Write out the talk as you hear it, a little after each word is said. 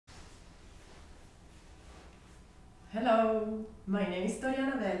Hello, my name is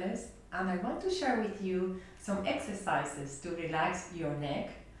Doriana and I want to share with you some exercises to relax your neck.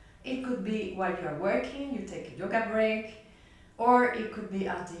 It could be while you are working, you take a yoga break, or it could be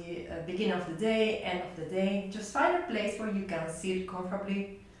at the beginning of the day, end of the day. Just find a place where you can sit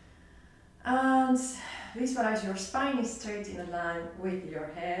comfortably and visualize your spine is straight in a line with your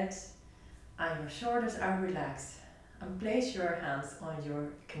head and your shoulders are relaxed. And place your hands on your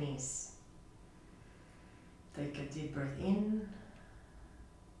knees. Take a deep breath in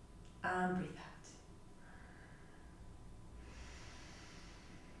and breathe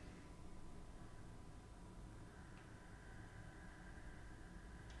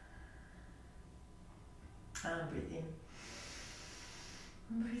out. And breathe in.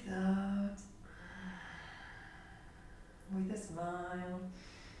 Breathe out. With a smile.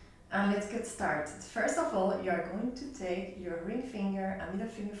 And let's get started. First of all, you are going to take your ring finger and middle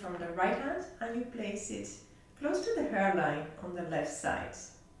finger from the right hand and you place it close to the hairline on the left side,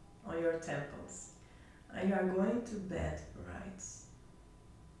 on your temples. And you are going to bend right.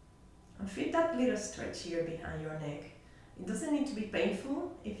 And feel that little stretch here behind your neck. It doesn't need to be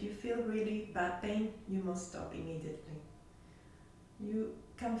painful. If you feel really bad pain, you must stop immediately. You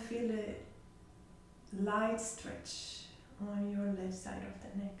can feel a light stretch on your left side of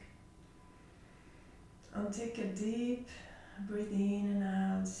the neck. And take a deep breath in and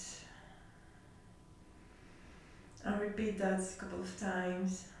out. And repeat that a couple of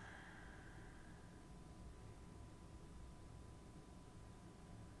times.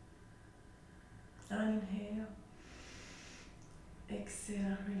 And inhale.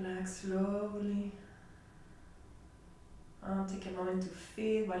 Exhale, relax slowly. And take a moment to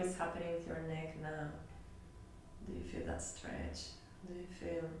feel what is happening with your neck now. Do you feel that stretch? Do you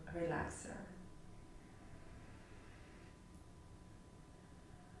feel relaxer?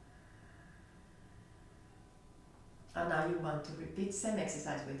 And now you want to repeat same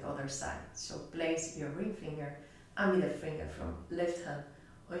exercise with other side. So place your ring finger and middle finger from left hand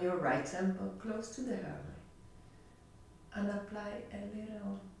on your right temple close to the hairline. And apply a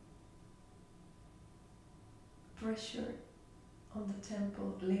little pressure on the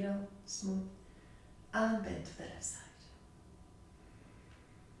temple, little, smooth, and bend to the left side.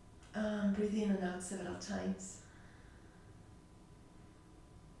 And breathe in and out several times.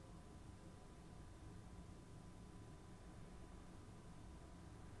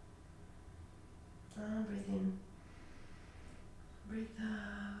 And breathe in, breathe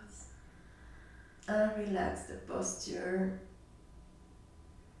out, and relax the posture.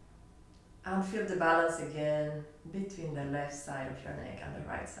 And feel the balance again between the left side of your neck and the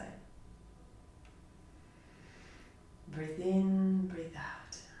right side. Breathe in, breathe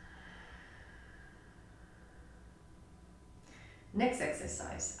out. Next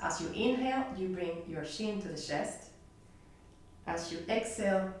exercise. As you inhale, you bring your chin to the chest. As you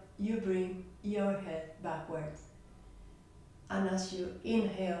exhale, you bring your head backwards. And as you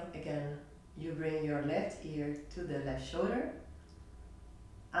inhale again, you bring your left ear to the left shoulder.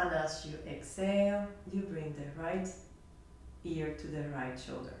 And as you exhale, you bring the right ear to the right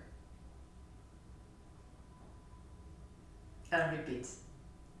shoulder. And repeat.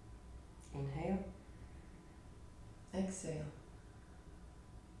 Inhale. Exhale.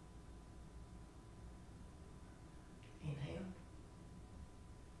 Inhale.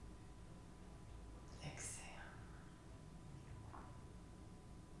 Exhale.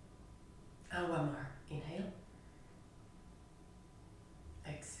 And one more. Inhale.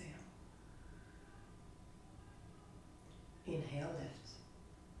 Exhale. Inhale left.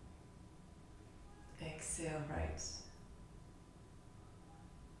 Exhale right.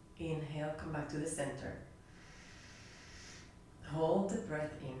 Inhale, come back to the center. Hold the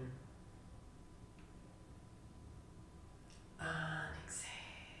breath in. And exhale.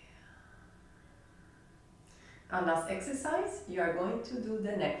 And last exercise, you are going to do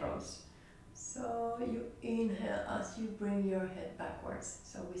the neck rolls. So you inhale as you bring your head backwards.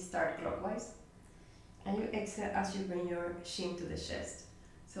 So we start clockwise. And you exhale as you bring your chin to the chest.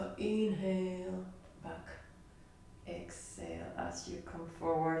 So inhale, back. Exhale as you come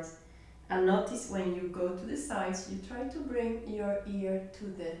forward. And notice when you go to the sides, you try to bring your ear to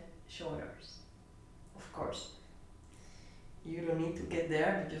the shoulders. Of course, you don't need to get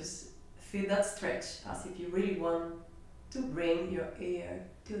there, you just feel that stretch as if you really want to bring your ear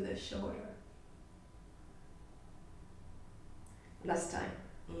to the shoulder. Last time,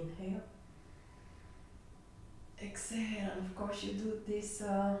 inhale. Exhale, and of course you do this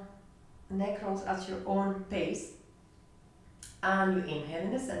neck rolls at your own pace. And you inhale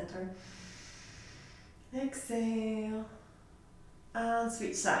in the center. Exhale. And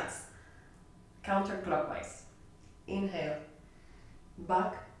switch sides. Counterclockwise. Inhale,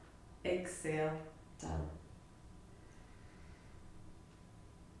 back, exhale, down.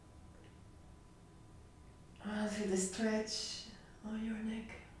 And feel the stretch on your neck.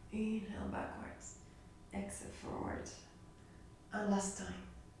 Inhale backwards, exhale forward. And last time.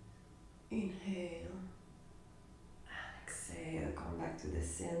 Inhale and exhale. Come back to the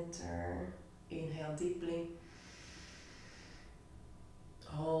center. Inhale deeply.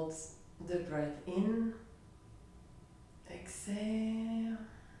 Hold the breath in. Exhale.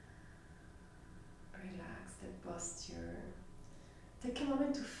 Relax the posture. Take a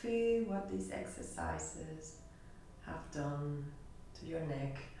moment to feel what these exercises have done to your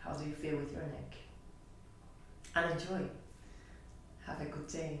neck. How do you feel with your neck? And enjoy. Have a good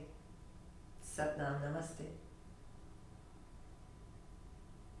day. Sat Nam Namaste.